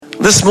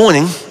This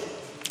morning,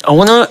 I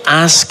want to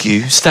ask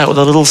you, start with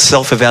a little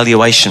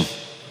self-evaluation.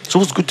 It's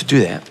always good to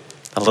do that.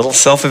 A little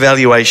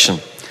self-evaluation.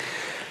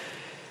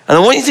 And I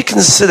want you to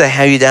consider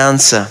how you'd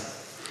answer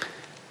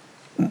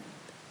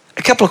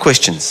a couple of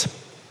questions.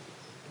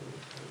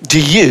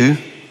 Do you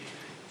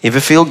ever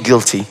feel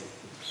guilty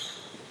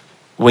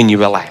when you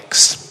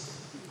relax?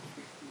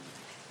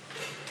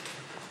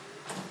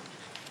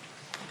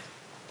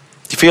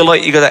 Do you feel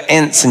like you've got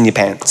ants in your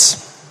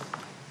pants?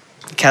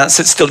 You can't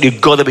sit still, you've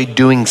got to be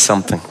doing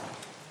something.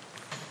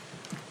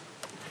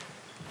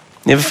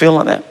 You ever feel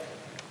like that?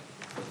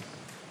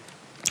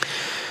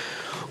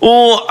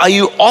 Or are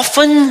you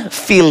often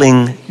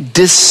feeling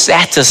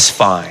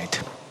dissatisfied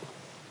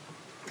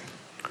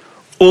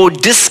or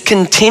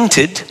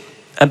discontented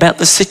about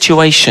the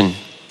situation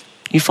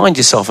you find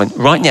yourself in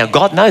right now?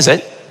 God knows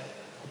it,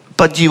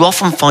 but you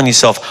often find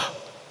yourself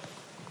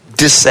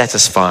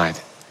dissatisfied.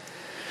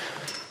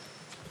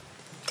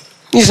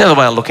 Here's another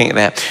way of looking at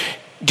that.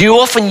 Do you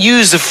often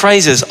use the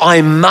phrases,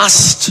 I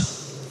must,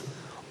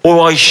 or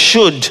I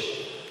should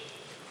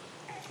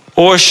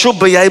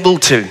be able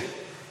to?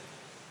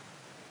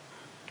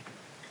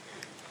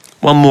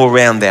 One more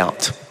round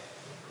out.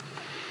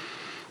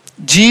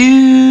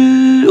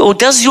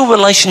 Does your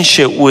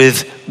relationship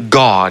with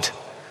God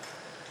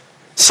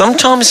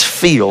sometimes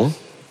feel,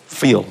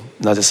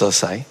 notice I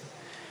say,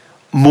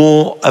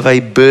 more of a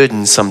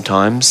burden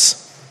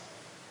sometimes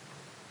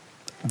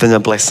than a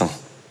blessing?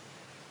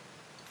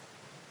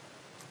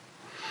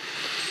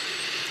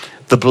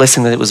 The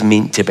blessing that it was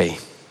meant to be.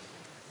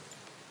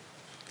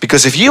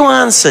 Because if you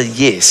answer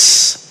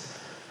yes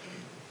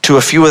to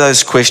a few of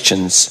those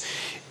questions,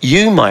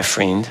 you, my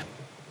friend,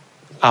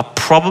 are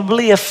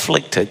probably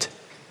afflicted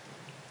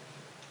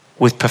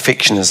with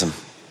perfectionism.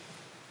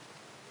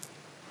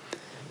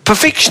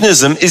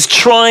 Perfectionism is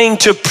trying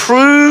to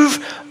prove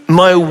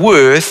my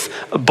worth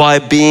by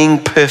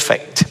being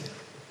perfect.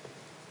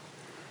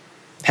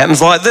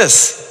 Happens like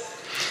this.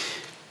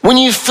 When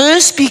you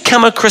first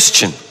become a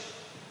Christian,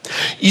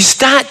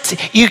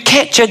 you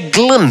catch a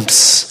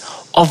glimpse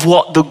of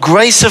what the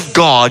grace of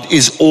God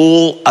is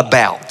all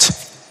about.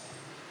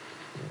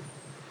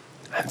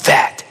 And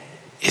that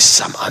is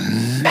some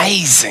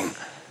amazing,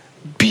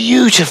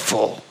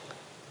 beautiful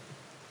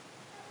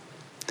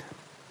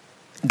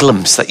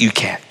glimpse that you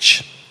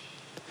catch.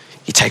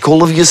 You take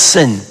all of your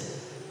sin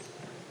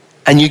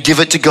and you give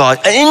it to God.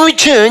 And in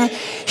return,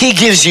 He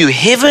gives you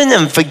heaven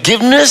and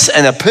forgiveness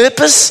and a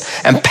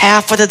purpose and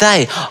power for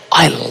today.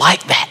 I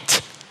like that.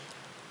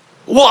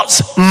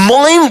 What's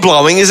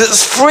mind-blowing is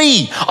it's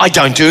free. I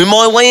don't do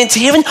my way into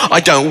heaven. I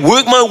don't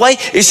work my way.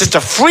 It's just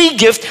a free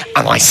gift,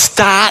 and I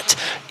start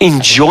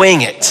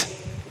enjoying it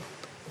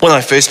when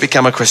I first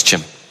become a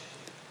Christian.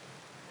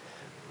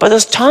 But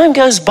as time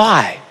goes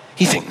by,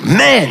 you think,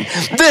 man,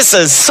 this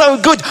is so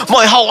good.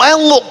 My whole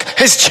outlook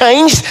has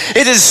changed.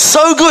 It is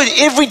so good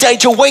every day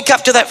to wake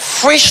up to that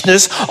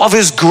freshness of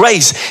His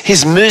grace.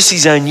 His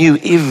mercies are new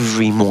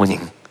every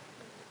morning.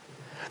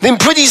 Then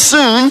pretty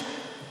soon,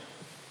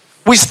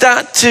 we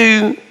start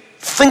to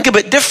think a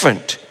bit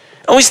different.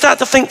 And we start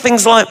to think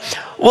things like,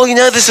 well,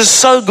 this is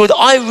so good.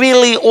 I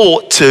really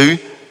ought to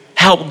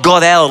help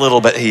God out a little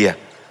bit here.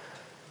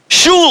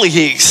 Surely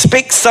He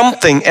expects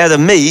something out of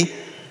me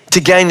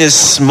to gain His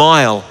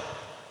smile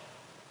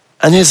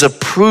and His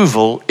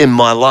approval in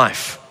my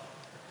life.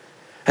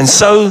 And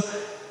so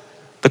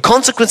the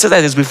consequence of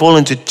that is we fall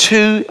into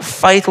two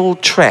fatal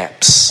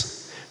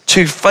traps,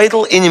 two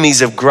fatal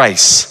enemies of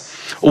grace.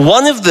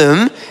 One of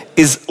them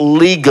is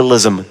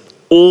legalism.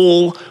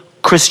 All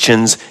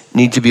Christians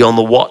need to be on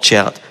the watch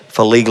out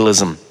for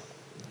legalism.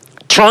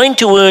 Trying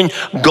to earn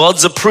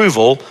God's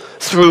approval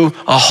through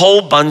a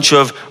whole bunch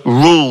of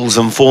rules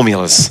and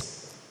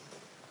formulas.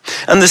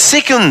 And the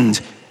second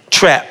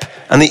trap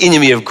and the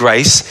enemy of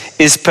grace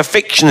is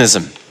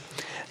perfectionism.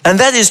 And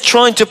that is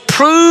trying to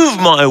prove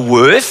my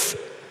worth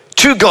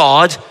to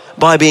God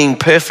by being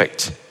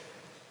perfect.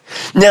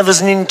 Now,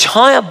 there's an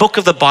entire book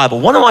of the Bible,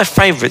 one of my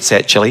favorites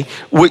actually,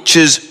 which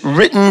is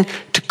written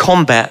to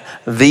combat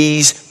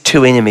these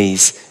two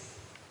enemies.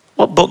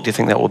 What book do you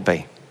think that would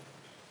be?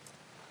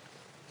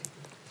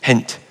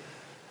 Hint.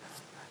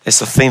 It's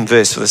the theme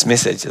verse for this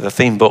message, the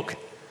theme book.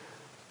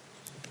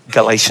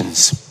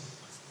 Galatians.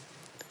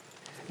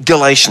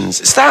 Galatians.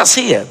 It starts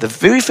here, the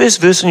very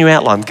first verse in your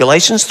outline,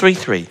 Galatians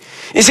 3:3.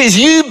 It says,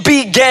 you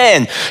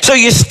began. So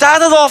you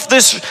started off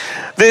this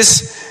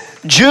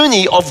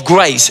journey of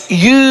grace.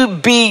 You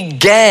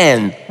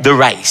began the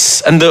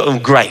race and the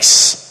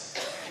grace.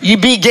 You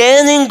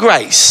began in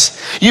grace.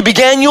 You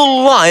began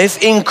your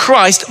life in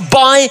Christ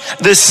by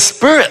the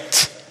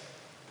Spirit,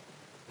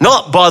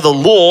 not by the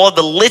law,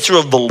 the letter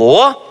of the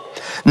law.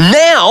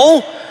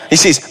 Now, he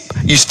says,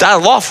 you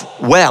started off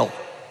well,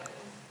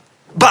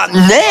 but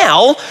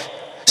now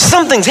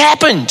something's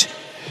happened.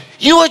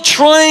 You are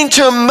trying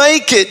to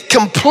make it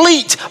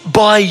complete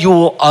by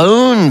your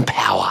own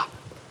power.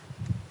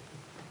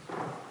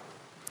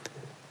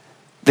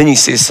 Then he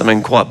says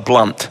something quite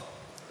blunt.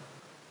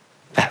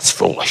 That's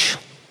foolish.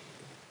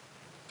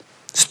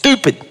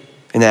 Stupid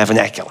in our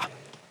vernacular.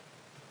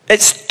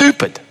 It's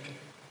stupid.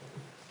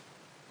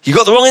 You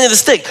got the wrong end of the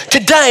stick.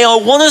 Today, I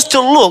want us to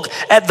look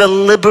at the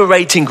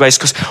liberating grace,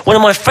 because one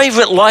of my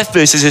favorite life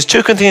verses is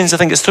 2 Corinthians, I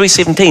think it's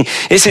 3:17.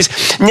 It says,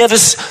 now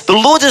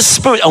the Lord is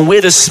Spirit, and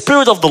where the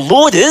Spirit of the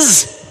Lord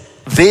is,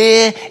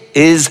 there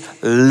is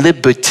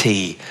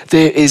liberty.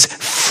 There is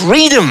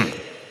freedom.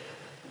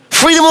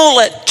 Freedom, all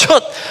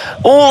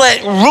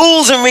that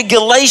rules and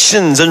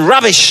regulations and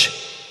rubbish.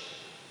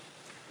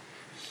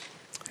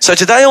 So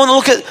today I want to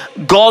look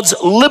at God's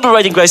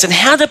liberating grace and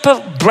how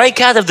to break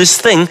out of this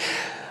thing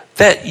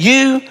that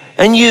you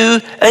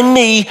and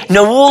me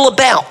know all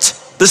about.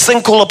 This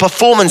thing called a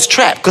performance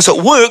trap. Because at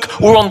work,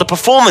 we're on the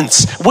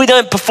performance. We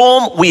don't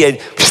perform, we're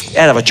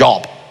out of a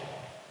job.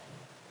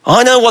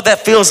 I know what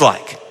that feels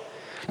like.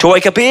 To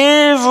wake up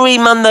every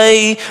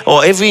Monday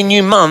or every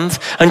new month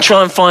and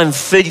try and find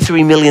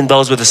 $33 million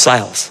worth of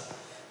sales.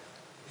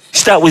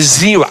 Start with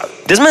zero.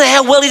 Doesn't matter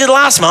how well you did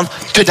last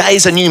month,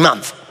 today's a new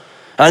month.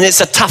 And it's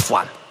a tough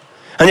one.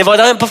 And if I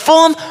don't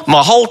perform,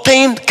 my whole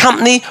team,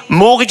 company,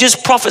 mortgages,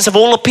 profits of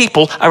all the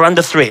people are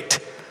under threat.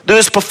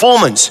 There's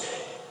performance.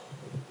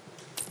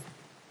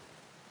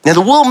 Now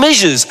the world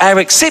measures our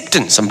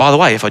acceptance. And by the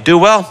way, if I do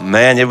well,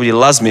 man, everybody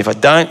loves me. If I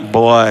don't,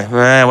 boy,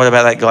 man, what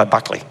about that guy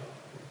Buckley?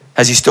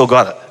 Has he still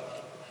got it?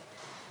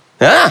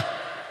 Yeah.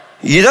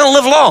 You don't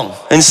live long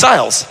in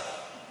sales.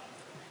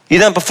 You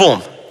don't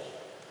perform.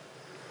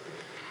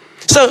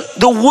 So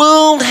the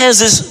world has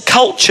this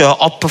culture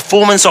of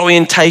performance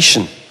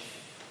orientation.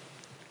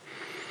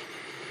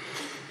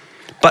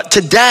 But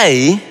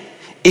today,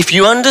 if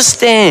you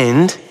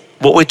understand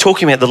what we're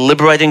talking about, the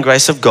liberating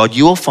grace of God,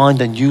 you will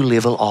find a new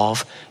level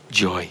of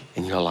joy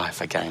in your life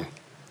again.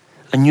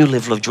 A new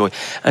level of joy.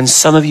 And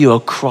some of you are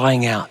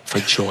crying out for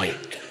joy.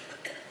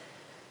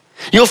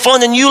 You'll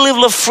find a new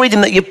level of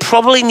freedom that you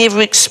probably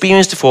never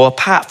experienced before,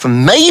 apart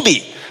from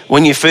maybe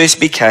when you first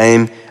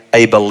became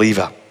a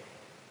believer.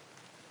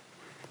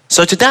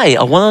 So today,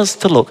 I want us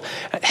to look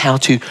at how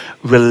to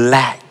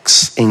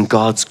relax in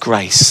God's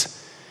grace.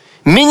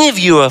 Many of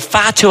you are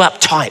far too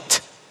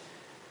uptight.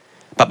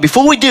 But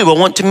before we do, I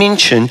want to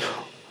mention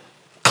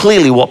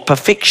clearly what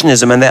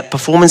perfectionism and that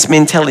performance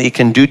mentality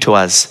can do to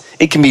us.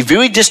 It can be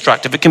very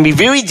destructive. It can be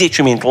very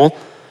detrimental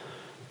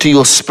to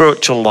your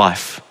spiritual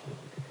life.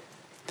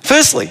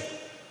 Firstly,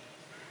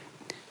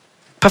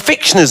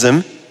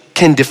 perfectionism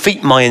can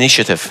defeat my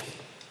initiative.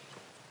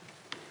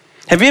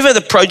 Have you ever had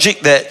a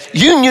project that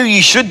you knew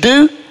you should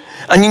do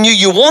and you knew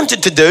you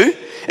wanted to do?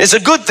 It's a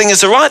good thing,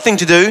 it's the right thing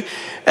to do,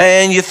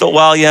 and you thought,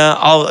 well, yeah,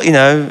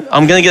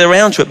 I'm going to get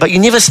around to it, but you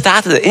never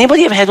started it.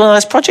 Anybody ever had one of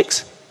those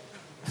projects?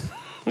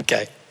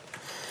 Okay.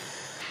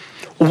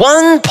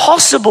 One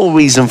possible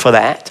reason for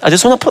that, I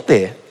just want to put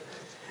there,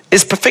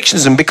 is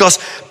perfectionism, because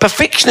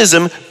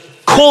perfectionism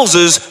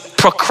causes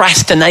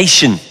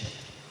procrastination.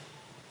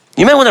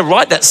 You may want to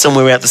write that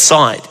somewhere out the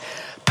side.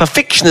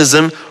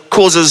 Perfectionism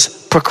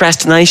causes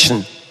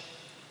procrastination.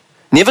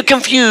 Never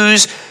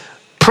confuse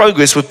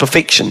progress with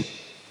perfection.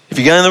 If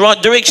you're going in the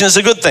right direction, it's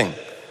a good thing.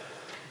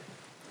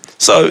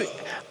 So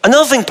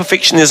another thing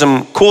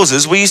perfectionism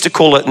causes, we used to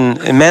call it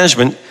in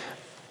management,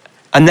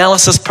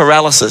 analysis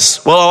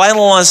paralysis. Well, I'll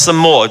analyze some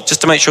more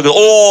just to make sure I get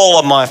all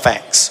of my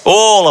facts.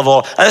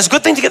 And it's a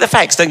good thing to get the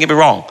facts, don't get me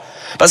wrong.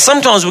 But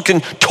sometimes we can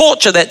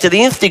torture that to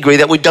the nth degree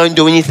that we don't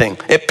do anything.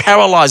 It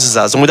paralyzes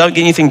us and we don't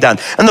get anything done.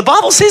 And the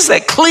Bible says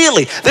that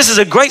clearly. This is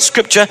a great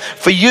scripture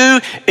for you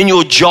in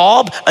your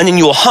job and in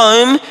your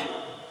home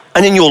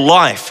and in your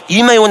life.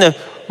 You may want to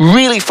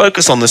really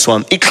focus on this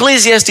one.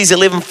 Ecclesiastes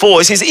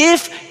 11:4, it says,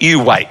 if you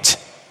wait.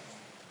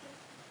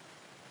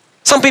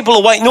 Some people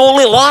are waiting all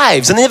their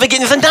lives and they never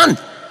get anything done.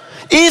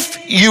 If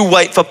you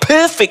wait for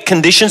perfect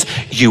conditions,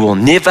 you will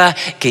never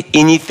get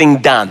anything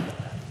done.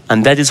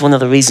 And that is one of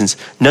the reasons.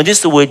 Notice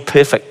the word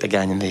perfect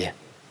again in there.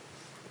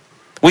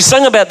 We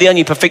sang about the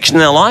only perfection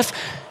in our life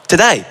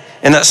today,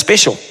 and that's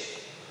special.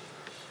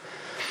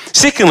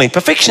 Secondly,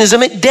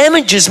 perfectionism, it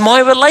damages my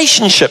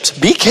relationships.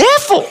 Be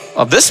careful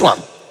of this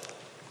one.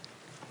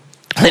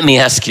 Let me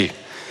ask you,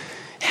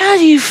 how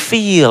do you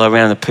feel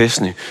around a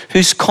person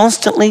who's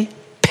constantly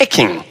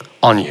picking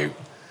on you?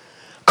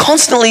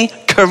 Constantly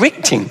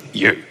correcting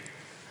you?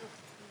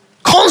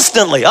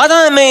 Constantly. I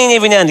don't mean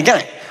every now and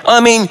again. I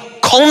mean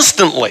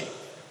constantly.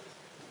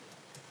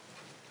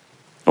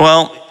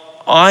 Well,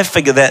 I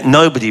figure that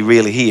nobody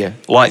really here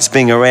likes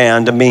being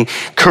around and being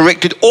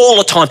corrected all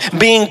the time,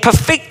 being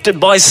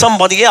perfected by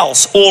somebody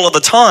else all of the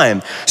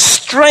time,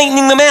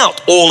 straightening them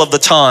out all of the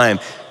time.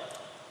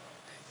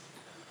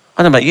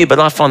 I don't know about you, but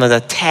I find it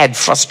a tad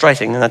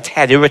frustrating and a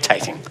tad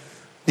irritating.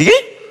 Do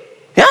you?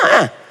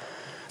 Yeah.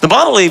 The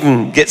Bible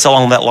even gets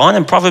along that line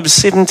in Proverbs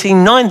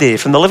 17:9 there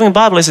from the Living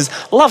Bible. It says,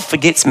 love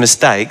forgets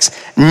mistakes,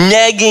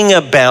 nagging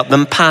about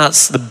them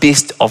parts the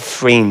best of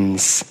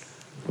friends.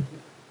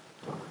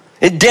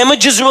 It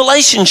damages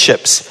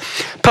relationships.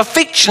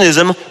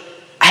 Perfectionism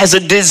has a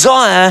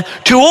desire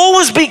to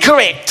always be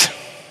correct.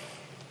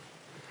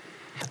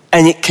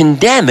 And it can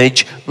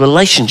damage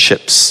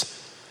relationships.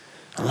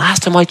 And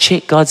last time I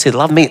checked, God said,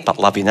 love me, but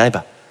love your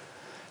neighbor.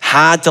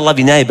 hard to love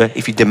your neighbour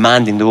if you're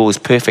demanding they're always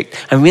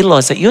perfect and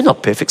realise that you're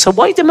not perfect, so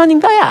why are you demanding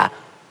they are?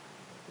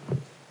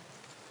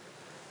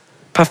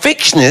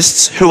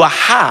 Perfectionists who are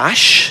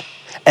harsh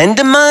and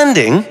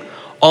demanding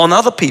on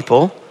other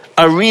people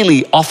are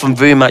really often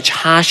very much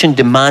harsh and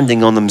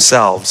demanding on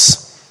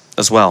themselves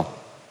as well.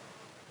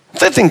 The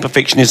third thing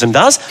perfectionism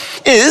does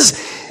is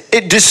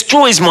it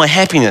destroys my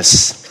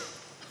happiness.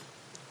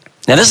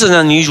 Now this is an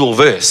unusual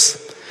verse.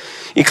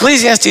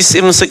 Ecclesiastes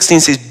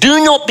 7:16 says,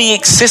 do not be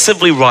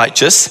excessively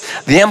righteous.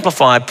 The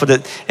Amplified put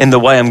it in the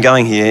way I'm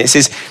going here. It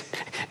says,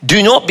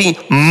 do not be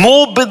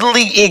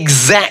morbidly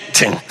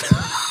exacting.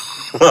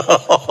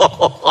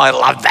 I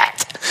love that.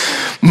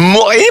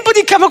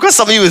 Anybody come across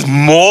somebody who is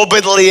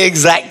morbidly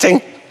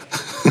exacting?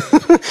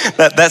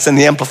 That's in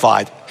the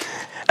Amplified.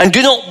 And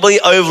do not be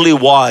overly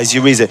wise.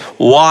 You read it.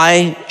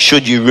 Why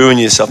should you ruin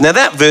yourself? Now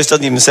that verse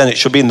doesn't even say it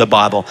should be in the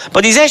Bible.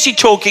 But he's actually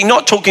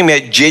not talking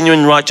about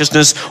genuine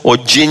righteousness or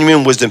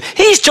genuine wisdom.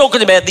 He's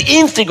talking about the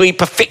nth degree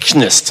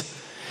perfectionist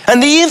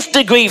and the nth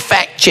degree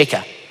fact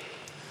checker.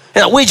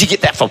 You know, where'd you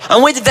get that from?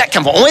 And where did that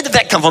come from? And where did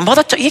that come from?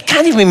 You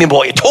can't even remember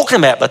what you're talking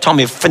about by the time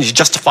you've finished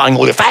justifying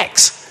all your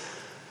facts.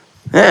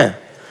 Yeah.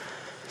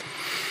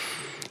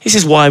 He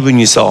says, why ruin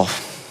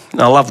yourself?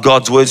 And I love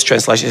God's words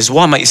translation. He says,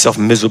 why make yourself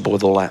miserable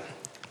with all that?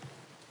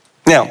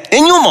 Now,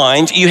 in your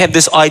mind, you have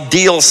this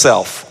ideal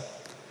self.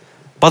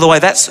 By the way,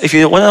 if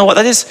you want to know what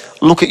that is,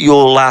 look at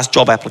your last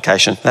job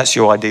application. That's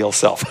your ideal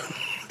self.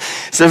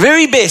 It's the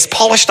very best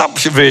polished up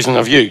version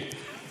of you.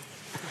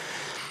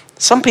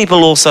 Some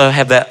people also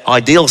have that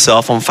ideal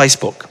self on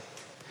Facebook.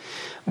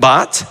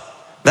 But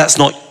that's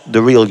not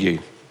the real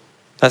you.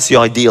 That's the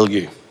ideal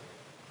you.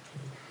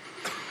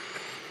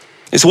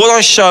 It's what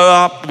I show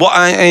up,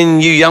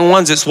 and you young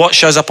ones, it's what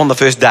shows up on the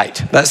first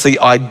date. That's the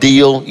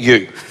ideal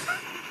you.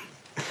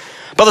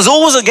 But there's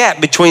always a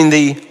gap between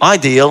the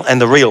ideal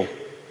and the real.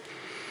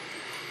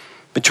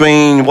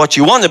 Between what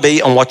you want to be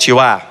and what you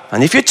are.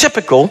 And if you're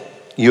typical,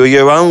 you're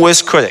your own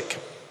worst critic.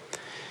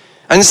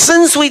 And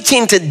since we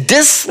tend to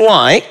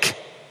dislike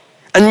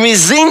and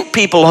resent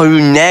people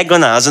who nag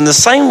on us, in the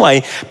same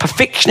way,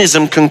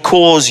 perfectionism can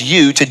cause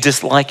you to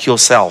dislike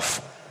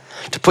yourself.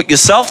 To put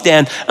yourself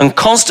down and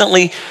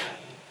constantly,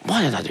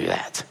 why did I do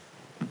that?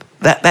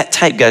 That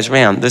tape goes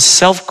around. There's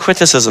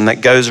self-criticism that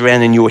goes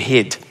around in your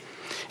head.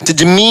 To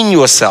demean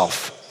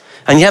yourself.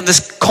 And you have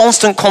this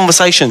constant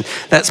conversation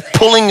that's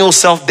pulling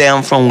yourself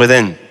down from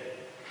within.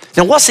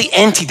 Now, what's the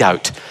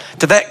antidote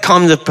to that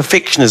kind of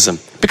perfectionism?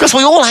 Because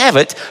we all have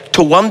it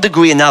to one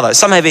degree or another.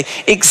 Some have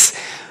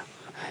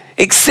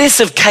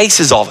excessive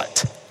cases of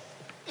it.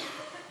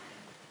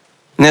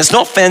 And it's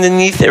not found in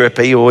any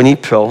therapy or any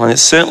pill, and it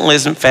certainly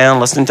isn't found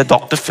listening to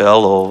Dr.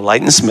 Phil or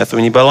Leighton Smith or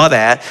anybody like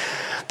that.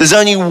 There's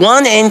only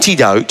one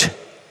antidote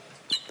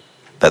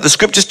that the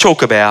scriptures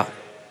talk about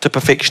to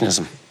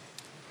perfectionism.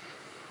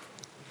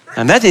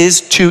 And that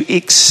is to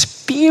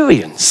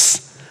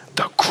experience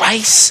the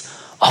grace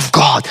of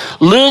God.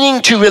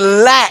 Learning to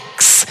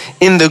relax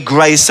in the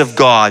grace of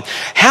God.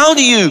 How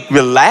do you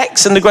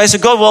relax in the grace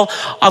of God? Well,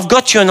 I've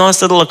got you a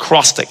nice little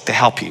acrostic to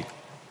help you.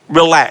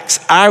 Relax,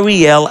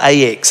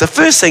 R-E-L-A-X. The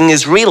first thing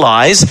is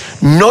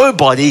realize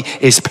nobody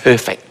is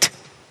perfect.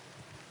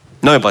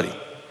 Nobody.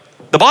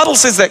 The Bible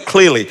says that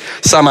clearly.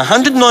 Psalm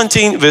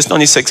 119, verse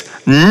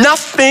 96.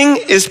 Nothing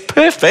is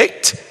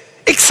perfect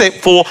except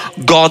for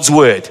God's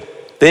word.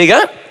 There you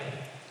go.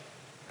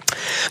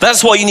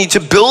 That's why you need to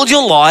build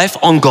your life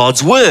on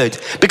God's word,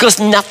 because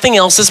nothing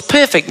else is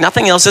perfect.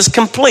 Nothing else is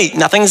complete.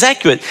 Nothing's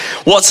accurate.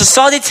 What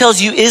society tells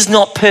you is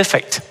not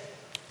perfect.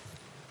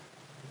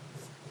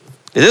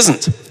 It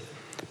isn't.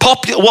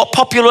 What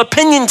popular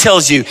opinion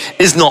tells you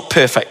is not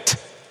perfect.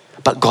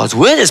 But God's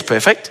word is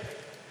perfect.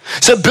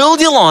 So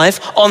build your life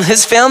on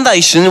his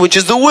foundation, which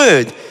is the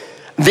word.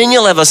 Then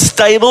you'll have a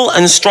stable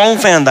and strong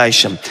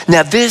foundation.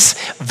 Now this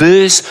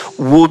verse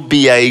would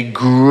be a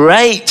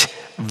great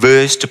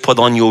verse to put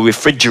on your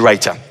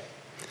refrigerator,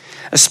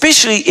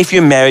 especially if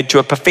you're married to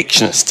a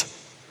perfectionist.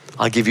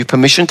 I give you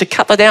permission to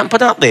cut that out and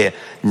put it up there.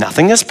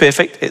 Nothing is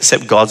perfect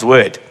except God's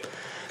word.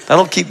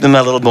 That'll keep them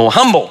a little more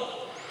humble.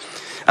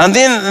 And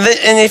then,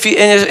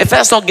 if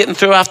that's not getting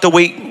through after a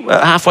week,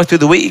 halfway through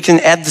the week, you can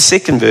add the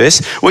second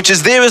verse, which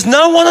is, there is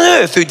no one on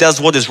earth who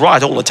does what is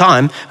right all the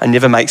time and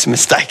never makes a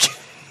mistake.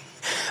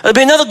 There'll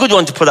be another good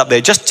one to put up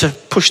there, just to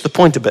push the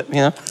point a bit, you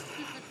know.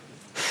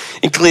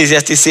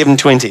 Ecclesiastes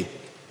 7:20.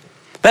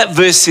 That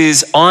verse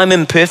says, I'm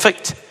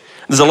imperfect.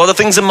 There's a lot of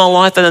things in my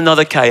life that are not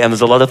okay, and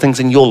there's a lot of things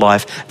in your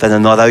life that are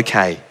not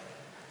okay.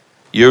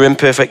 You're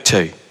imperfect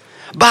too.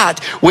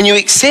 But when you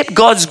accept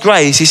God's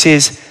grace, he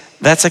says,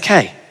 that's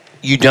okay.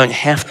 You don't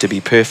have to be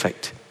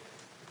perfect.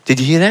 Did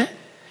you hear that?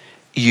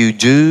 You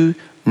do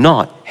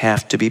not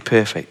have to be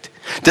perfect.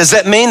 Does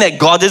that mean that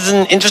God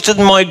isn't interested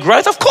in my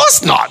growth? Of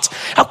course not.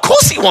 Of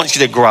course he wants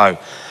you to grow.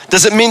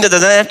 Does it mean that I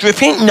don't have to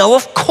repent? No,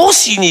 of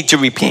course you need to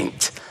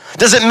repent.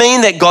 Does it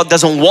mean that God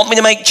doesn't want me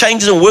to make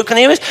changes and work on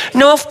areas?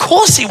 No, of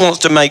course he wants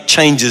to make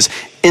changes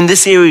in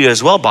this area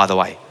as well, by the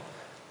way.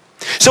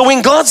 So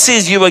when God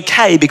says you're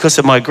okay because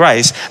of my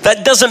grace,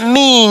 that doesn't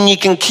mean you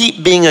can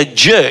keep being a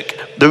jerk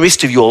the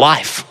rest of your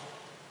life.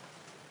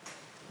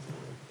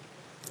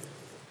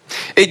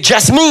 It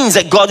just means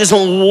that God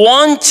isn't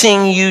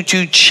wanting you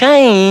to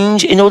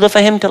change in order for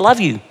him to love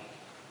you.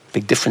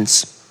 Big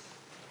difference.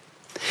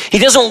 He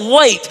doesn't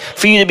wait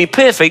for you to be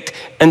perfect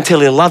until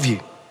he'll love you.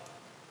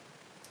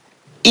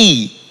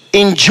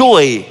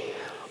 Enjoy.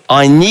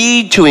 I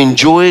need to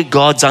enjoy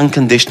God's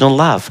unconditional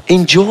love.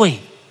 Enjoy.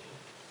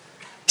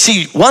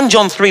 See, 1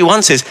 John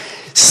 3:1 says,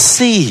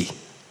 see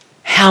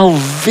how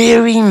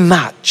very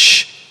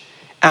much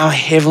our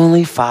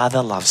Heavenly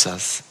Father loves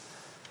us,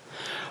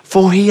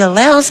 for he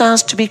allows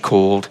us to be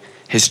called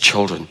his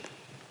children.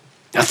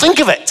 Now think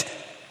of it.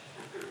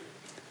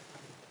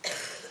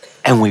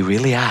 And we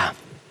really are.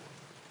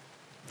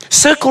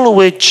 Circle the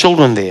word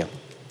children there.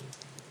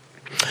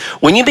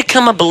 When you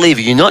become a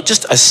believer, you're not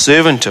just a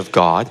servant of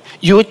God,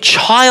 you're a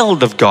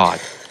child of God.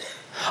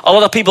 A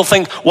lot of people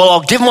think, well,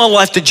 I'll give my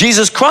life to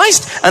Jesus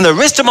Christ and the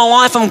rest of my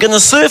life I'm going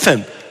to serve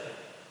him.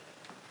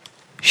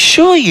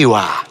 Sure you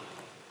are.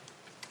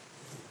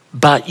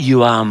 But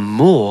you are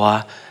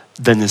more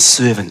than a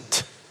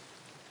servant.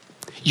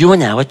 You are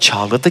now a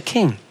child of the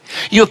King.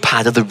 You're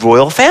part of the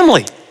royal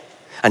family.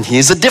 And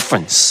here's the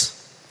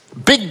difference.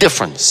 Big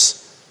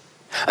difference.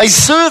 A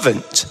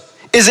servant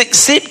is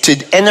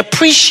accepted and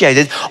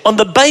appreciated on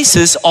the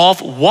basis of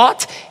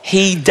what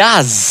he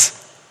does.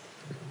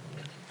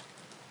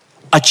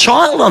 A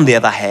child, on the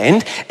other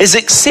hand, is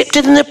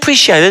accepted and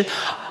appreciated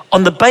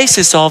on the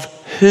basis of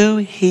who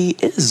he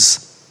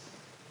is.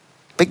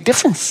 Big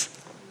difference.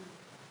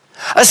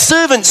 A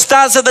servant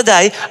starts at the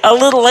day a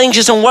little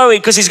anxious and worried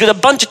because he's got a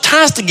bunch of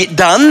tasks to get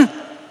done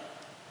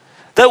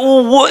that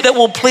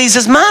will please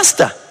his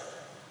master.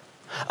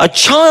 A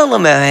child,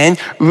 on the other hand,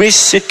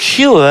 rests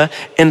secure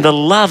in the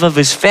love of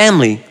his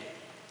family.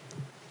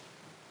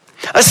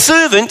 A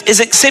servant is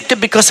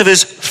accepted because of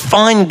his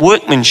fine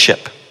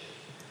workmanship,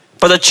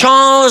 but a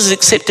child is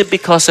accepted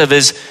because of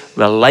his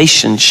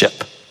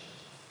relationship.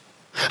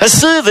 A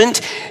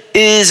servant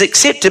is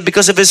accepted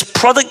because of his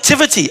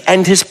productivity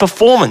and his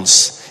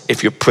performance.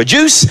 If you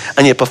produce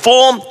and you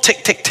perform,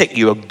 tick, tick, tick,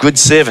 you're a good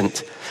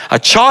servant. A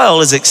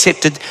child is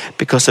accepted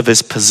because of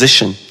his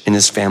position in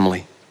his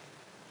family.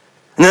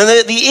 Now,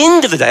 at the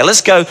end of the day,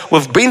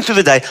 we've been through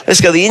the day,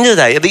 let's go to the end of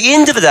the day. At the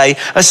end of the day,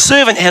 a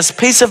servant has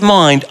peace of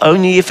mind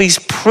only if he's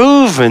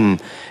proven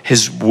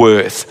his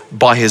worth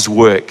by his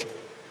work.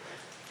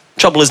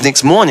 Trouble is,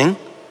 next morning,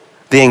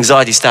 the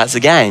anxiety starts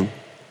again.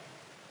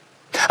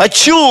 A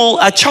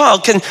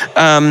child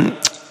can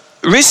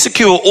rest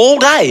secure all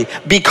day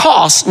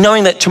because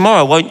knowing that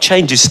tomorrow won't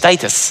change his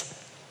status.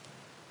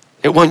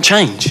 It won't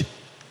change.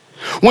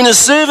 When a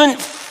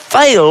servant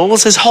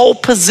fails, his whole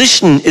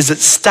position is at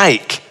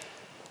stake.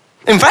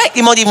 In fact,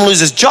 he might even lose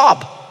his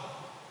job.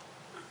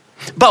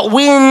 But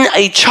when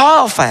a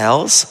child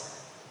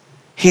fails,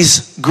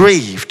 he's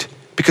grieved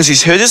because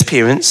he's hurt his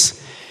parents.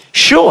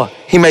 Sure,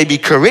 he may be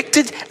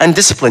corrected and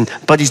disciplined,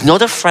 but he's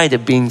not afraid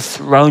of being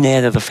thrown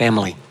out of the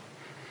family.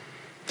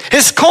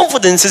 His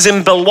confidence is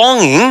in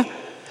belonging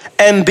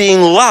and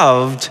being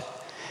loved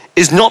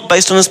is not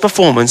based on his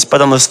performance,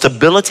 but on the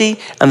stability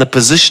and the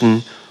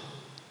position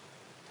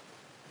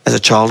as a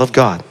child of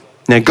God.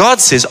 Now, God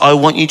says, I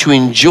want you to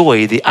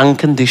enjoy the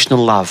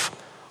unconditional love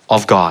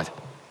of God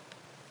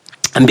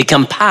and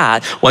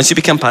once you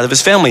become part of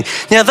his family.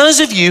 Now, those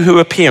of you who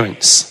are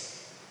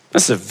parents,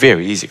 this is a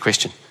very easy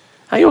question.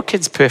 Are your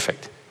kids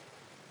perfect?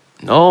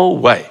 No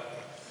way,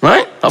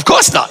 right? Of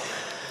course not.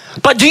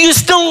 But do you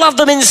still love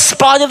them in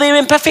spite of their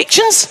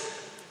imperfections?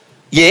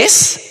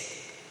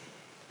 Yes.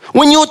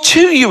 When your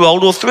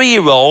 2-year-old or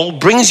 3-year-old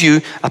brings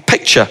you a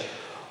picture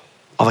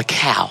of a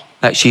cow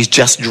that she's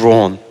just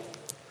drawn,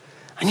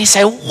 and you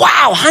say,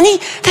 wow, honey,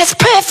 that's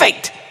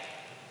perfect.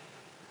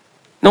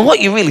 Now,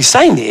 what you're really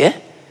saying there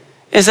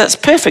is that's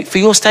perfect for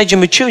your stage of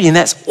maturity, and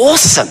that's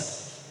awesome.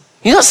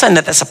 You're not saying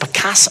that that's a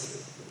Picasso,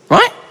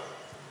 right?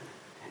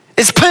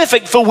 It's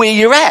perfect for where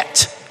you're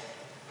at.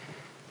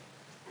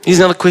 Here's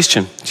another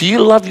question. Do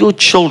you love your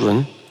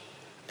children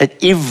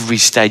at every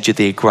stage of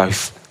their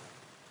growth?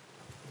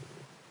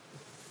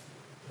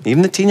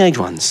 Even the teenage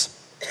ones.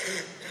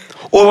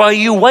 Or are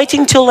you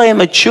waiting till they are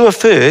mature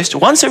first?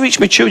 Once they reach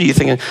maturity, you're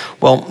thinking,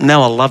 well,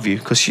 now I love you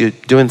because you're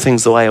doing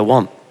things the way I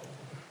want.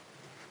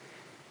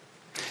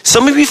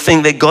 Some of you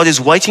think that God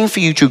is waiting for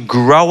you to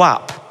grow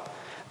up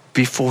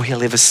before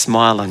he'll ever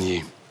smile on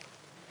you.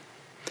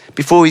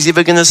 Before he's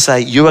ever going to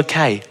say, you're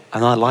okay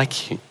and I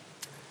like you.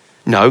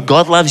 No,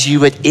 God loves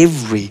you at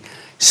every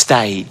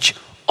stage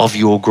of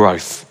your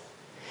growth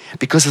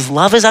because his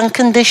love is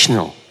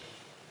unconditional.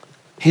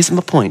 Here's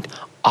my point.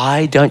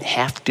 I don't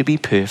have to be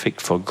perfect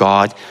for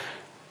God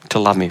to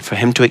love me, for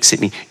him to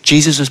accept me.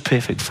 Jesus was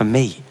perfect for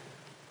me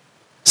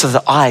so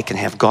that I can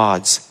have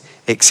God's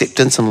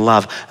acceptance and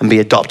love and be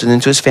adopted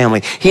into his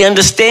family. He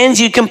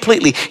understands you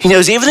completely. He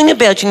knows everything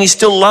about you and he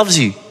still loves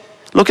you.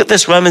 Look at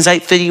this, Romans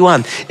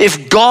 8:31.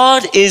 If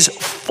God is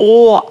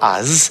for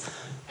us,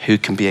 who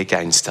can be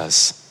against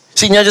us?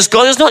 See, notice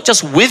God is not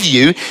just with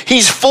you,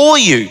 he's for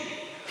you.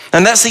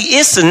 And that's the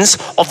essence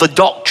of the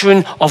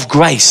doctrine of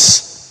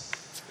grace.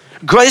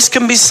 Grace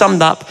can be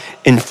summed up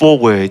in 4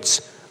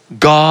 words.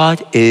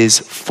 God is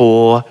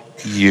for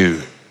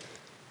you.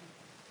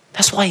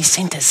 That's why he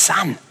sent his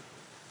son.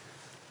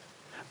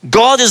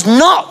 God is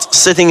not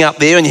sitting up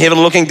there in heaven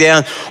looking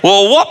down,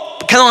 well,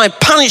 what can I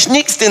punish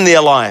next in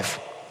their life?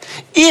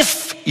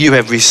 If you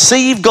have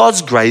received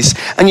God's grace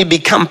and you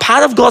become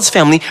part of God's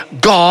family,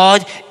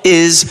 God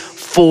is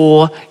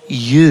for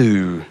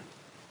you.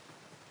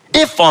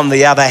 If, on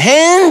the other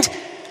hand,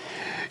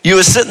 you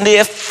are sitting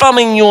there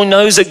thumbing your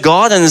nose at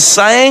God and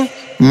saying,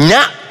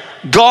 nah,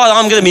 God,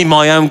 I'm going to be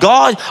my own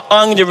God.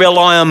 I'm going to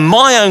rely on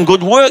my own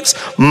good works,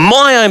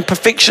 my own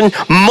perfection,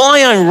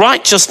 my own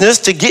righteousness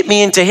to get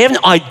me into heaven.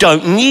 I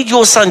don't need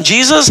your son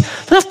Jesus.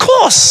 Then of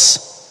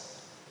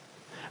course,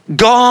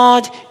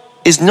 God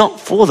is not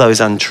for those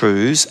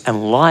untruths,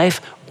 and life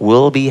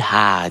will be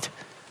hard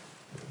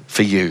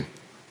for you.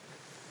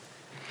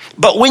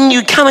 But when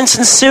you come in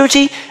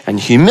sincerity and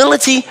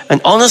humility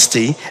and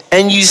honesty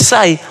and you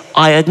say,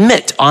 I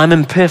admit I'm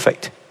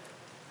imperfect,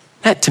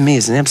 that to me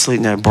is an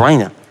absolute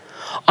no-brainer.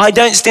 I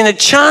don't stand a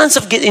chance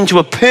of getting into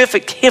a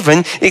perfect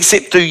heaven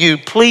except through you.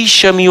 Please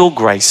show me your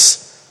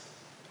grace.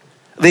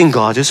 Then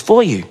God is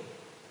for you.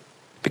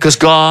 Because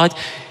God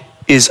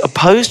is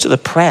opposed to the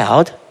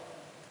proud,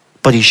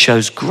 but he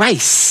shows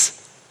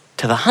grace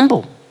to the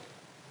humble.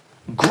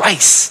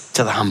 Grace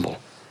to the humble.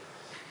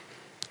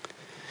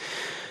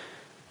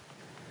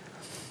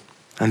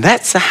 And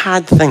that's a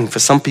hard thing for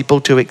some people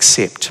to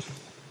accept,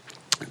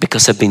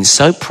 because they've been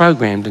so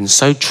programmed and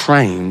so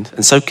trained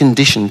and so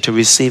conditioned to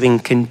receiving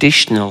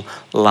conditional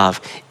love.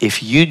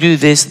 If you do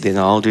this, then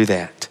I'll do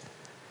that.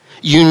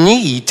 You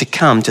need to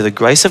come to the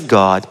grace of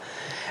God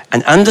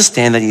and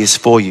understand that he is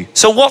for you.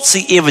 So what's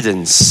the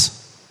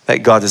evidence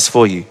that God is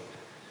for you?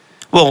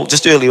 Well,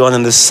 just early on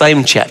in the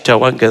same chapter, I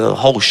won't go to the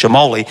whole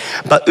shamoli,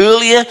 but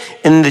earlier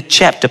in the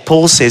chapter,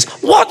 Paul says,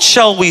 what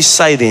shall we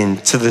say then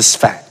to this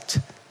fact?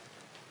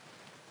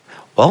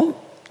 Well,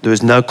 there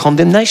is no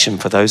condemnation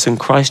for those in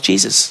Christ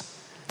Jesus.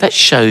 That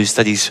shows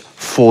that he's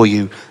for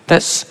you.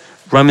 That's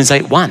Romans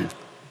 8:1.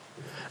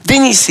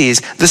 Then he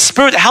says, the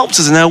Spirit helps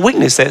us in our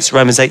weakness. That's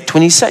Romans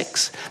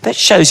 8:26. That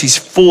shows he's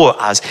for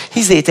us.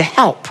 He's there to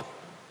help.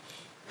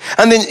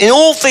 And then in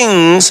all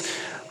things,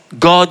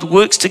 God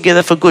works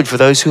together for good for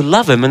those who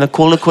love him and are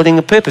called according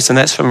to purpose. And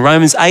that's from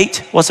Romans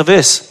 8, what's the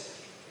verse?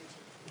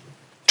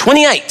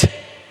 28.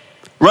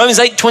 Romans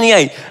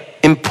 8:28.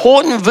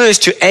 Important verse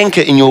to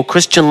anchor in your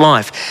Christian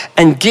life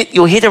and get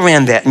your head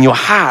around that in your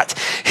heart.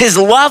 His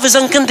love is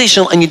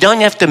unconditional and you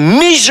don't have to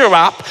measure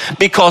up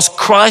because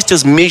Christ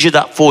has measured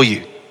up for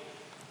you.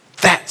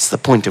 That's the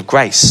point of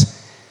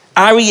grace.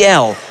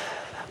 Ariel,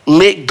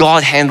 let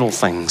God handle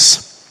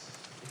things.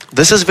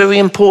 This is very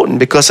important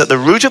because at the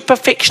root of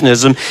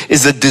perfectionism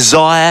is the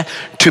desire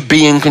to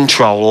be in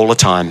control all the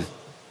time.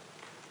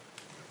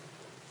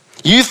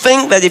 You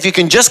think that if you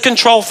can just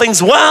control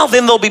things, well,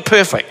 then they'll be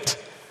perfect.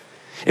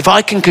 If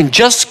I can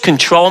just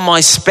control my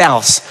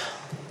spouse,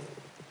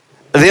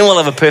 then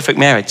we'll have a perfect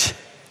marriage.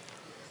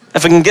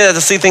 If I can get her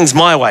to see things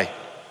my way.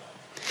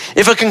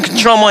 If I can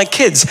control my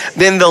kids,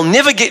 then they'll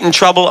never get in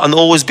trouble and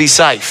always be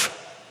safe.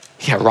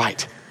 Yeah,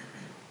 right.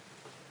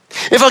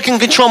 If I can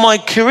control my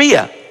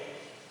career,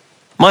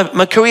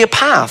 my career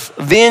path,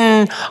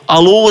 then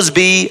I'll always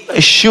be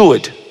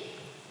assured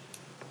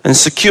and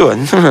secure.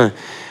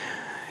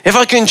 If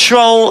I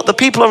control the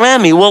people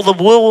around me, well, the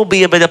world will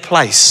be a better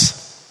place.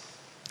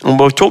 And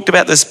we've talked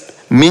about this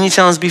many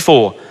times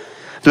before.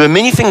 There are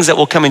many things that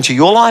will come into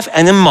your life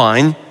and in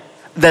mine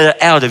that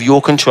are out of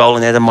your control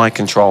and out of my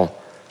control.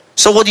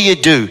 So what do you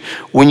do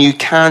when you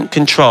can't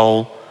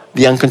control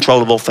the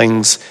uncontrollable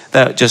things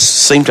that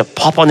just seem to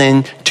pop on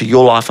into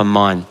your life and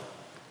mine?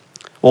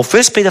 Well,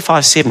 1 Peter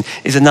 5:7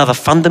 is another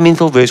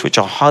fundamental verse which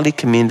I highly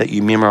commend that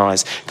you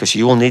memorize, because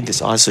you will need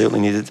this. I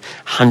certainly need it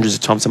hundreds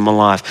of times in my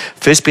life.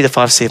 1 Peter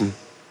 5:7.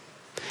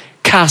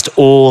 Cast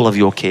all of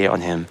your care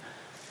on him.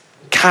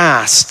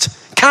 Cast.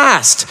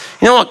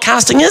 You know what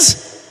casting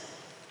is?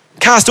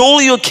 Cast all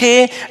of your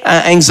care,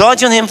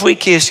 anxiety on him, for he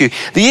cares for you.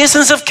 The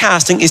essence of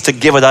casting is to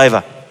give it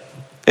over.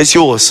 It's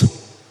yours.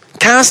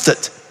 Cast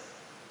it.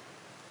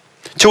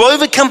 To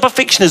overcome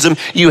perfectionism,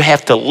 you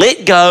have to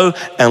let go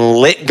and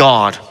let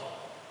God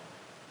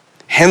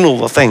handle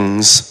the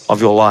things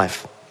of your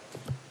life.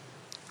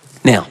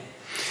 Now,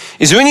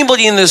 is there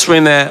anybody in this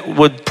room that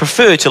would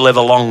prefer to live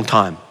a long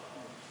time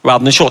rather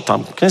than a short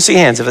time? Can I see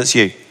hands if it's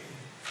you?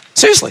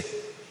 Seriously?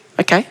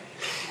 Okay.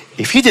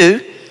 If you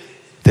do,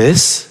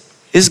 this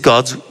is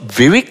God's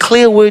very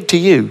clear word to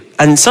you.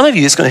 And some of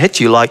you, it's going to hit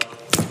you like,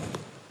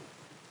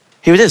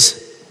 here it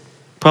is.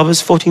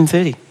 Proverbs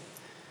 14:30.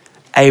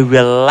 A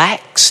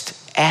relaxed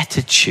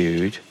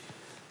attitude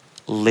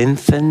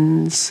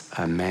lengthens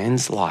a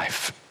man's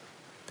life.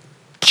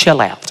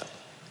 Chill out.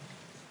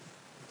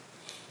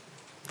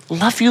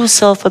 Love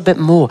yourself a bit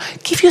more.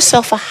 Give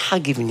yourself a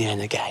hug every now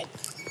and again.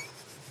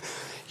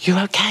 You're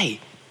okay.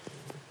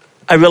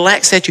 a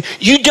relaxed attitude.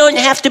 You don't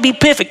have to be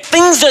perfect.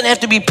 Things don't have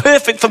to be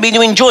perfect for me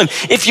to enjoy them.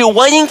 If you're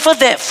waiting for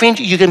that, friend,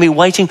 you're going to be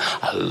waiting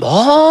a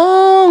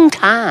long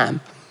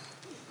time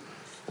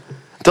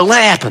till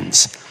that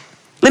happens.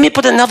 Let me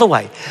put it another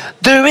way.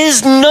 There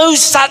is no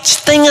such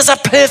thing as a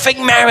perfect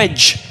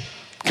marriage.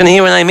 Can I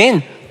hear an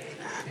amen?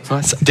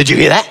 Did you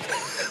hear that?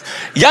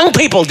 Young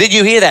people, did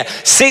you hear that?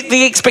 Set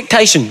the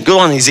expectation. Go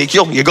on,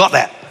 Ezekiel. You got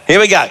that. Here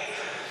we go.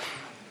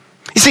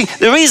 You see,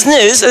 the reason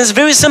is, and it's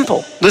very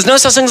simple. There's no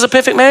such thing as a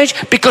perfect marriage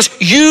because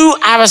you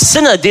are a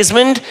sinner,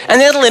 Desmond,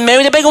 and Adeline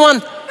married a bigger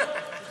one.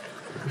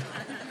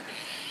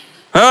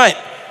 All right.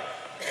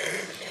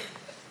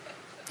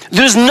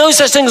 There's no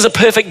such thing as a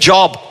perfect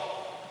job.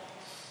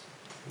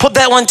 Put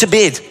that one to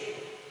bed.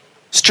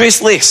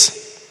 Stress less.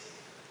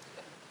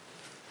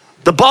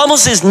 The Bible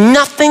says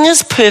nothing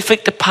is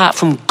perfect apart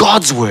from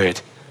God's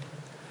word.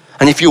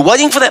 And if you're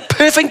waiting for that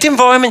perfect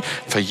environment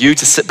for you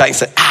to sit back and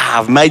say,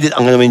 I've made it,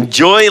 I'm going to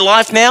enjoy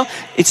life now,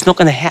 it's not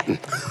going to happen.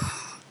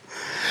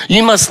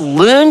 You must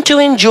learn to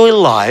enjoy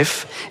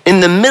life in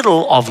the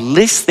middle of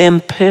less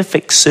than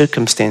perfect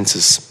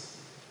circumstances.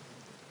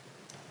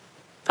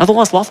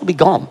 Otherwise, life will be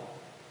gone.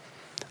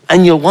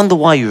 And you'll wonder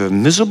why you're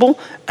miserable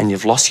and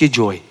you've lost your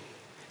joy.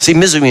 See,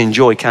 misery and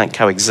joy can't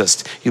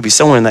coexist. You'll be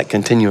somewhere in that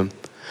continuum.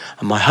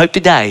 And my hope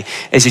today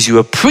is as you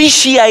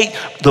appreciate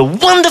the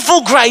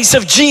wonderful grace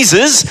of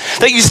Jesus,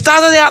 that you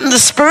started out in the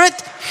Spirit,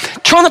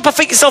 trying to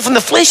perfect yourself in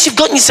the flesh, you've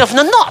gotten yourself in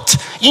a knot.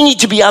 You need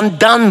to be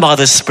undone by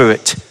the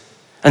Spirit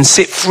and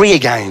set free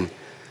again.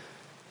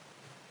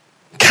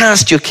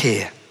 Cast your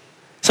care.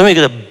 Some of you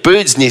got a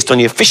bird's nest on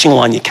your fishing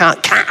line you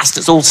can't cast,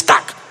 it's all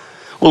stuck.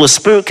 Well, the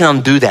Spirit can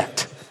undo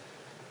that.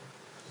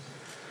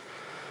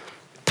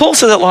 Paul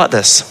said it like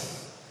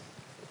this.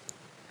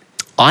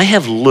 I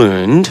have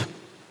learned,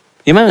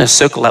 you may want to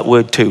circle that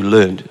word too,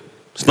 learned.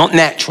 It's not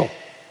natural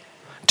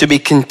to be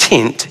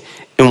content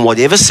in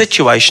whatever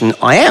situation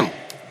I am.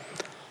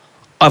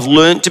 I've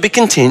learned to be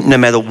content no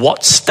matter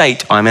what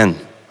state I'm in.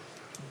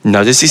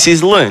 Notice he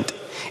says learned.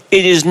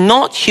 It is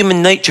not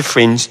human nature,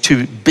 friends,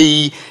 to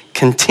be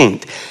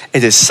content.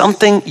 It is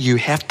something you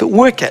have to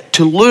work at,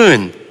 to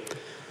learn.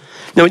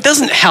 Now, it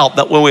doesn't help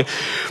that when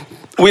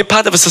we're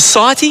part of a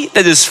society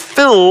that is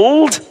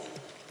filled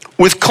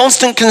with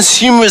constant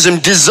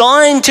consumerism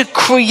designed to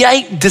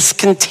create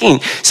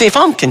discontent. See, if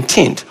I'm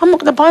content, I'm not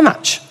going to buy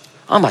much.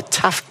 I'm a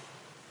tough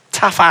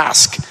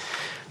ask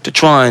to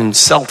try and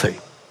sell to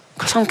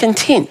because I'm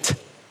content.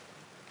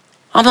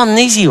 I'm not an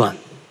easy one.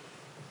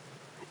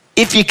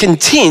 If you're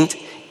content,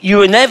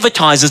 you're an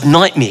advertiser's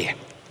nightmare.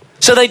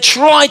 So they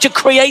try to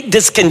create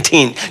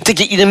discontent to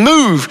get you to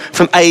move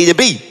from A to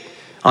B,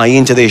 i.e.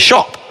 into their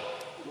shop.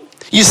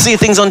 You see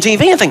things on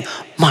TV and think,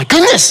 my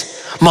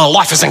goodness, my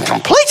life is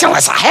incomplete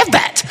unless I have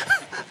that.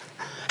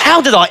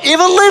 How did I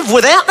ever live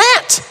without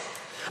that?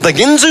 The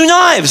Ginsu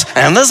knives,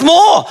 and there's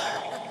more.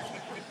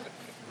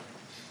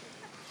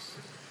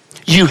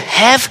 You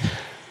have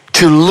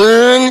to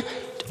learn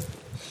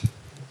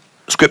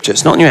scripture.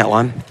 It's not in your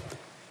outline.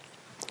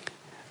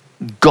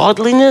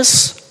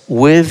 Godliness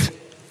with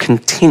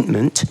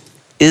contentment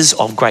is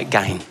of great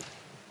gain.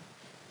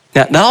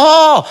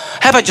 Now,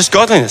 how about just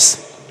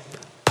godliness?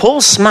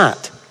 Paul's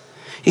smart.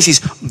 He says,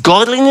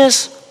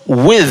 godliness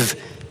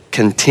with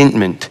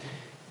contentment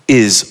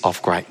is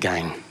of great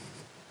gain.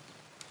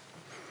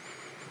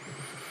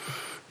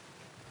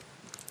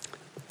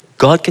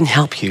 God can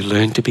help you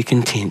learn to be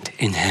content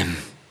in him.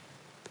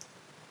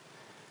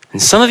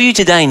 And some of you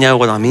today know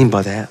what I mean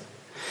by that.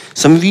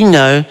 Some of you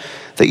know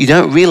that you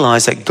don't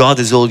realize that God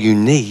is all you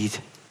need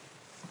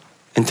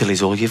until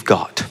he's all you've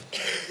got.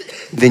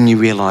 Then you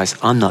realize,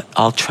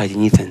 I'll trade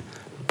anything,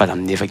 but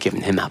I'm never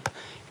giving him up.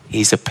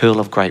 He's a pearl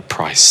of great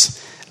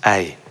price.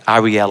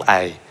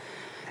 R-E-L-A.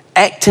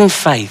 Act in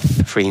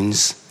faith,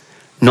 friends,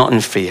 not in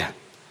fear.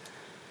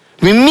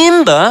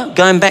 Remember,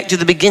 going back to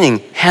the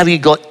beginning, how you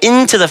got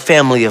into the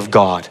family of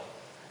God.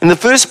 In the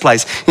first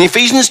place, in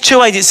Ephesians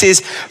 2:8 it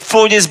says,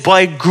 for it is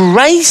by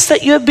grace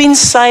that you have been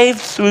saved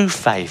through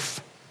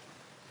faith.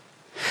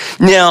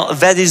 Now,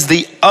 that is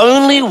the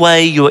only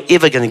way you're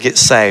ever going to get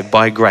saved,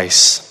 by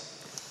grace.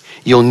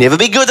 You'll never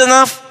be good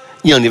enough.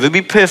 You'll never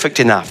be perfect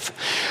enough.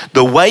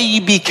 The way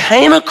you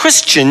became a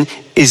Christian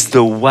is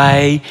the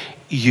way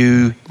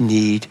you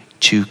need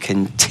to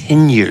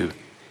continue.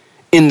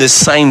 In the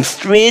same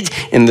thread,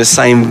 in the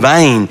same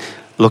vein.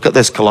 Look at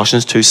this,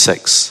 Colossians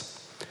 2:6.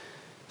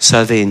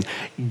 So then,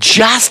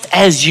 just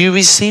as you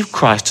received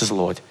Christ as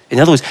Lord, in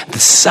other words, the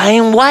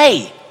same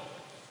way,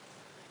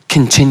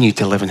 continue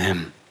to live in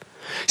him.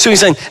 So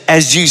he's saying,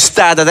 as you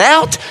started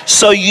out,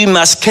 so you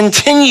must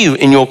continue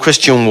in your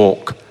Christian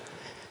walk.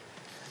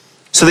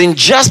 So then,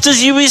 just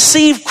as you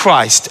received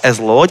Christ as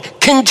Lord,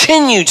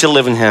 continue to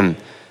live in him.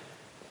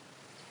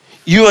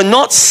 You are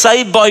not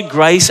saved by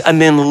grace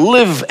and then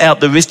live out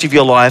the rest of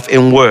your life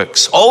in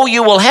works. Oh,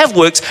 you will have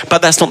works,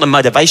 but that's not the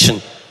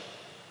motivation.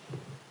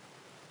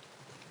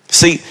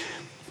 See,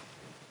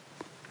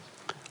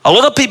 A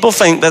lot of people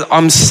think that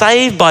I'm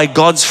saved by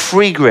God's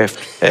free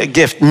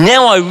gift.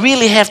 Now I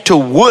really have to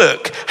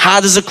work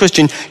hard as a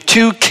Christian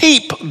to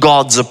keep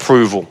God's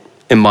approval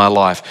in my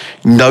life.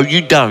 No,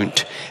 you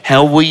don't.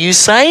 How were you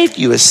saved?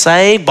 You were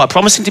saved by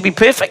promising to be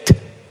perfect?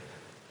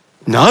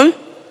 No.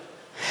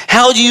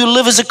 How do you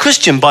live as a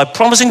Christian? By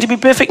promising to be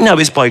perfect? No,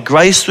 it's by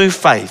grace through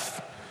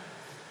faith.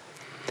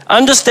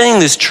 Understanding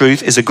this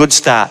truth is a good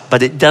start,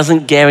 but it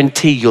doesn't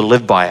guarantee you'll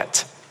live by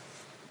it.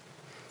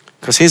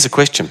 Because here's the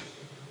question.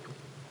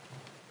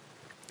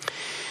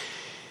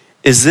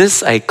 Is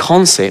this a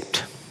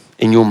concept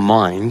in your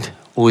mind,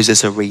 or is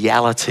this a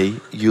reality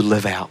you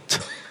live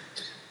out?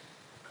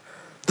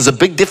 There's a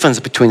big difference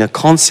between a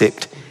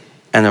concept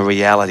and a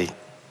reality.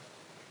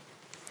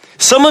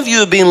 Some of you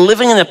have been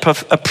living in a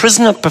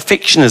prison of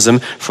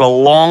perfectionism for a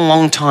long,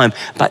 long time,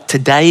 but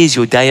today is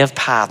your day of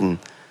pardon.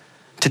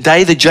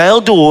 Today the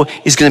jail door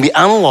is going to be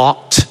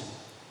unlocked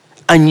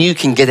and you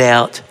can get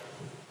out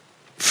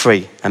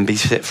free and be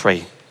set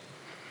free.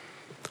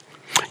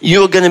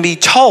 You're going to be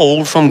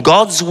told from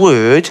God's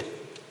word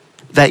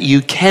that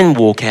you can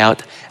walk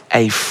out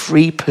a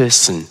free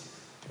person.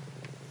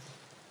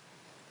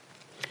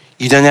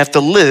 You don't have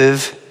to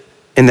live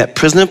in that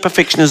prison of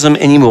perfectionism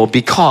anymore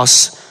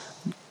because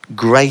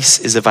grace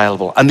is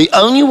available. And the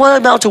only way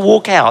I'm about to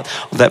walk out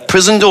of that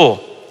prison door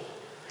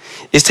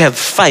is to have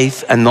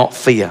faith and not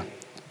fear.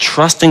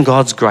 Trust in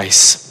God's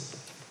grace.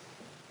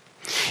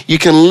 You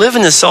can live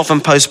in a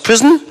self-imposed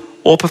prison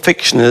or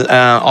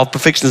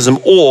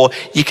perfectionism, or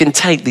you can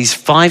take these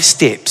 5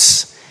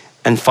 steps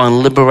and find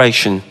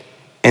liberation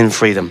and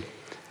freedom.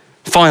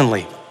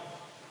 Finally,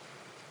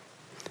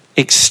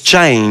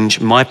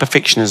 exchange my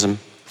perfectionism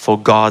for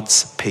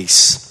God's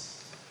peace.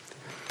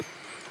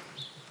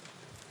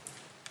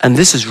 And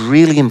this is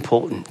really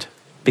important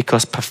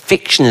because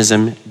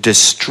perfectionism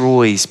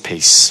destroys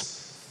peace.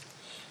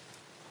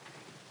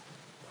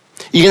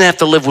 You're going to have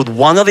to live with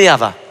one or the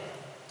other.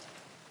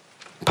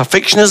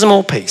 Perfectionism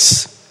or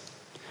peace.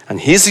 And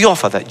here's the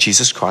offer that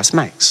Jesus Christ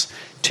makes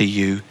to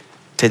you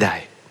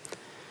today.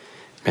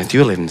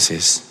 Matthew 11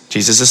 says,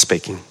 Jesus is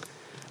speaking.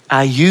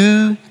 Are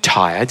you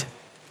tired?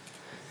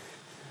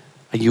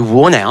 Are you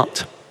worn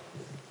out?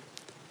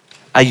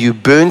 Are you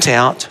burnt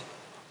out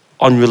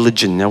on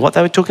religion? Now what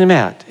they were talking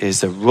about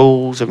is the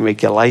rules and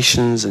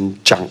regulations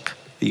and junk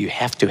that you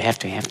have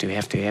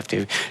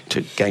to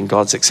gain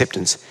God's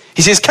acceptance.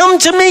 He says, come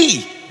to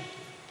me.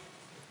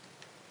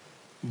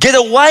 Get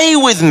away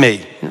with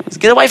me.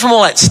 Get away from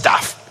all that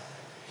stuff.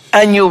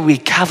 And you'll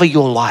recover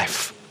your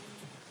life.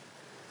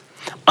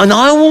 And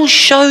I will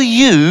show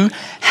you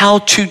how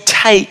to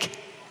take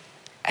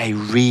a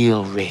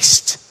real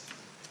rest.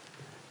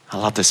 I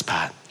love this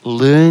part.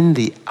 Learn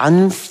the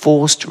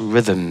unforced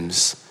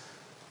rhythms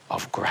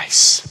of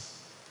grace.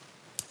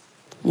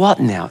 What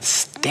an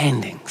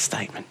outstanding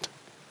statement.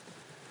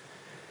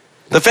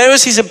 The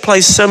Pharisees had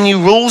placed so many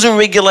rules and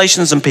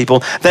regulations on people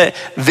that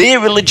their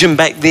religion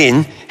back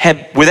then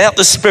had, without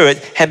the Spirit,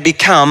 had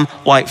become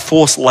like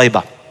forced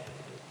labor.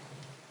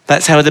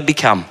 That's how it had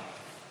become,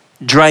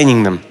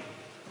 draining them.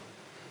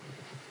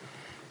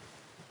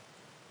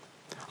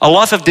 A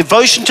life of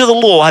devotion to the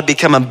law had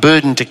become a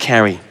burden to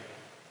carry.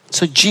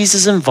 So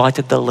Jesus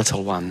invited the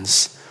little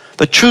ones,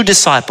 the true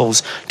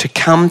disciples, to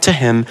come to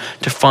him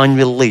to find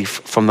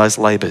relief from those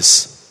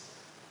labors.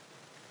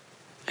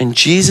 And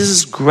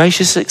Jesus'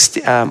 gracious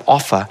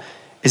offer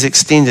is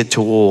extended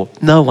to all.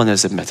 No one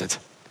is admitted.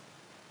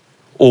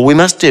 All we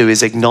must do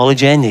is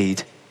acknowledge our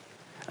need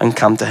and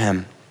come to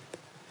him.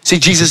 See,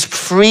 Jesus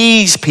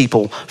frees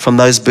people from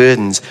those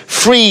burdens.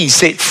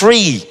 Set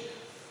free.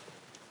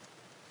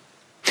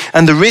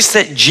 And the rest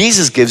that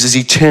Jesus gives is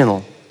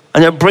eternal.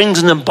 And it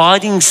brings an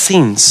abiding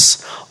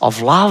sense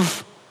of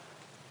love,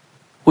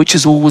 which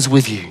is always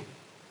with you.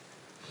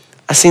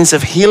 A sense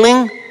of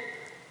healing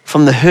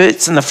from the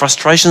hurts and the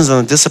frustrations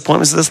and the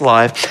disappointments of this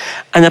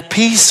life. And a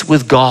peace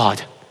with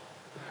God.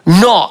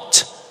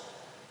 Not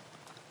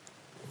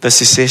the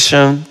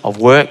cessation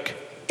of work,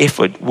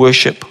 effort,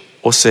 worship,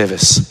 or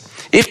service.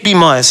 F.B.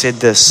 Meyer said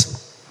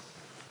this.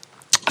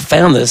 I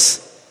found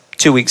this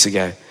 2 weeks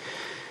ago.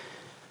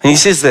 And he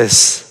says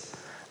this.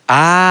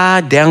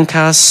 Ah,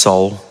 downcast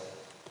soul,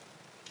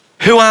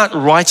 who art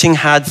writing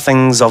hard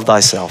things of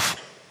thyself?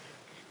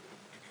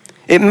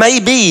 It may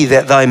be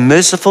that thy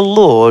merciful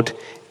Lord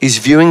is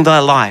viewing thy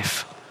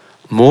life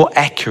more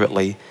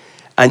accurately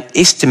and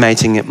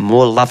estimating it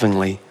more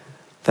lovingly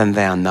than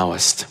thou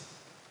knowest.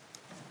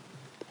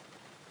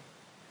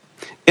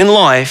 In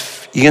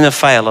life, you're going to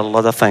fail at a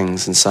lot of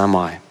things, and so am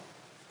I.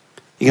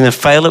 You're going to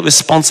fail at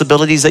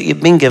responsibilities that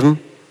you've been given.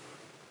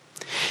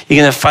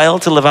 You're going to fail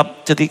to live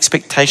up to the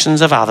expectations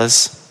of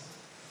others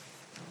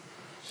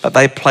that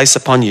they place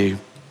upon you.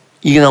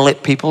 You're going to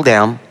let people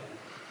down.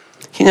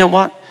 You know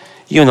what?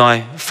 You and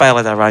I fail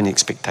at our own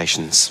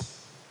expectations.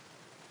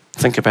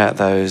 Think about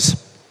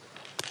those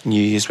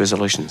New Year's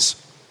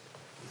resolutions.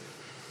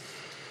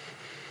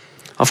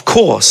 Of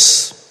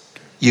course,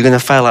 you're going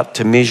to fail up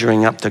to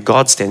measuring up to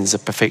God's standards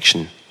of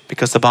perfection,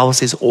 because the Bible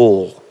says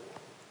all.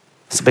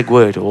 It's a big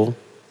word, all.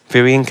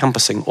 Very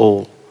encompassing,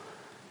 all.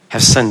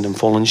 have sinned and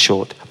fallen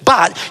short.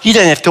 But you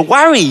don't have to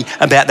worry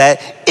about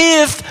that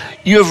if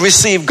you have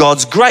received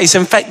God's grace.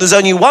 In fact, there's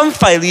only one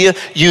failure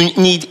you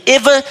need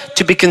ever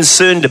to be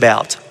concerned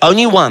about.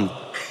 Only one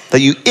that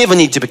you ever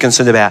need to be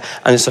concerned about.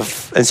 And it's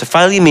a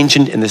failure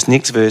mentioned in this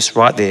next verse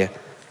right there.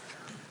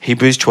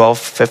 Hebrews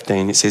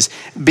 12:15. It says,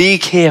 be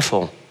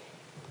careful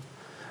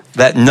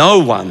that no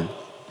one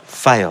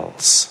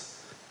fails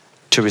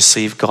to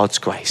receive God's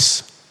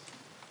grace.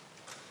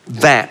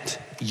 That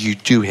you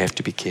do have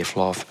to be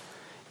careful of.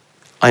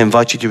 I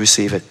invite you to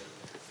receive it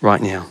right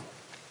now.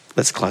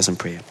 Let's close in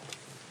prayer.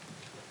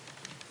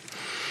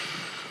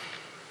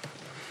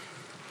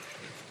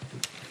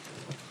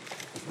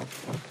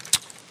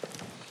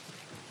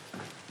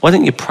 Why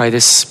don't you pray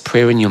this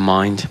prayer in your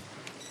mind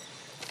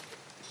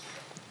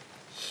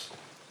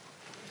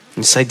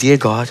and say, dear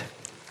God,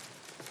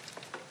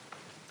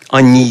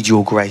 I need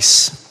your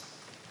grace.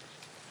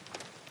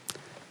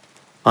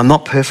 I'm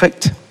not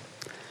perfect.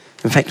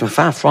 In fact, I'm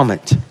far from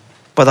it.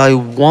 But I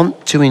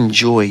want to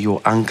enjoy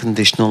your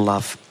unconditional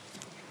love.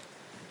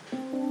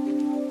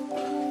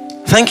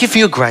 Thank you for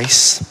your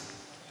grace.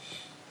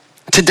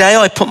 Today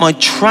I put my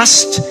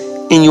trust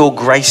in your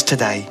grace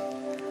today.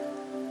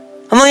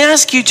 And I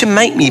ask you to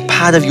make me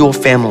part of your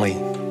family.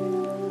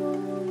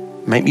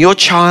 Make me your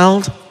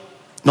child,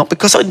 not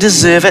because I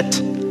deserve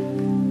it,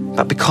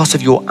 but because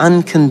of your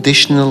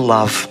unconditional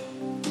love.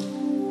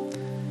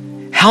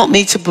 Help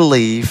me to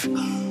believe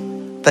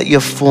that you're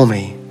for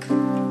me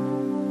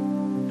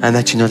and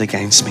that you're not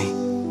against me.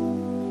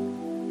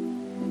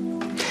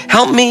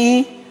 Help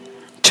me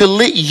to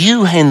let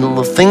you handle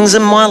the things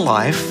in my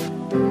life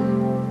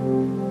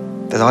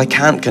that I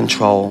can't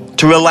control,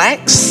 to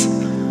relax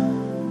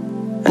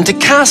and to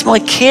cast my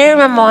care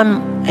and my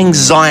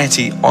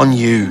anxiety on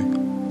you.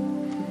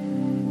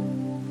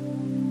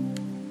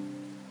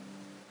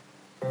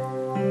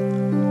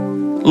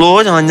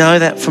 Lord, I know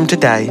that from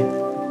today,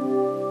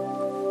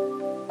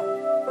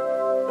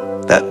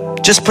 that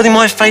just putting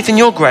my faith in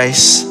your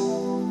grace,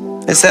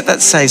 it's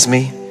that saves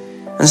me.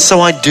 And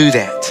so I do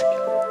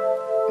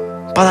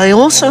that. But I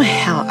also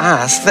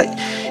ask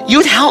that you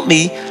would help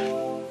me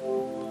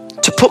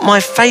to put my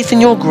faith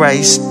in your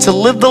grace to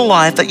live the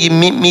life that you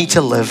meant me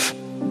to live.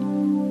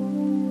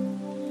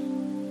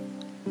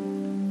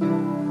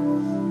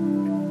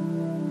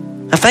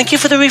 I thank you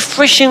for the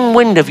refreshing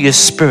wind of your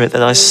Spirit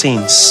that I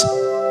sense.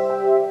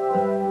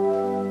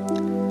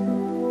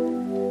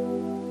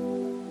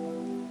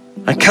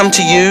 I come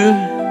to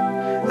you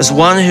as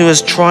one who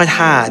has tried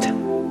hard.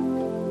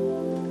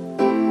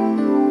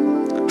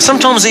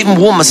 Sometimes even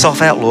worn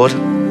myself out, Lord.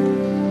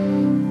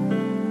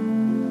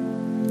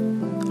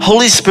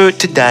 Holy Spirit,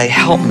 today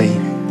help me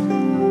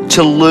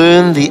to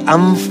learn the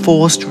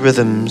unforced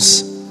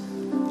rhythms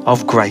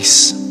of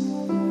grace,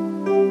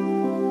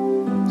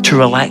 to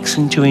relax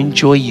and to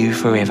enjoy you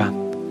forever.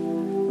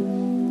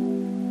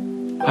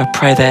 I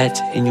pray that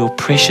in your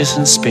precious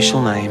and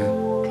special name.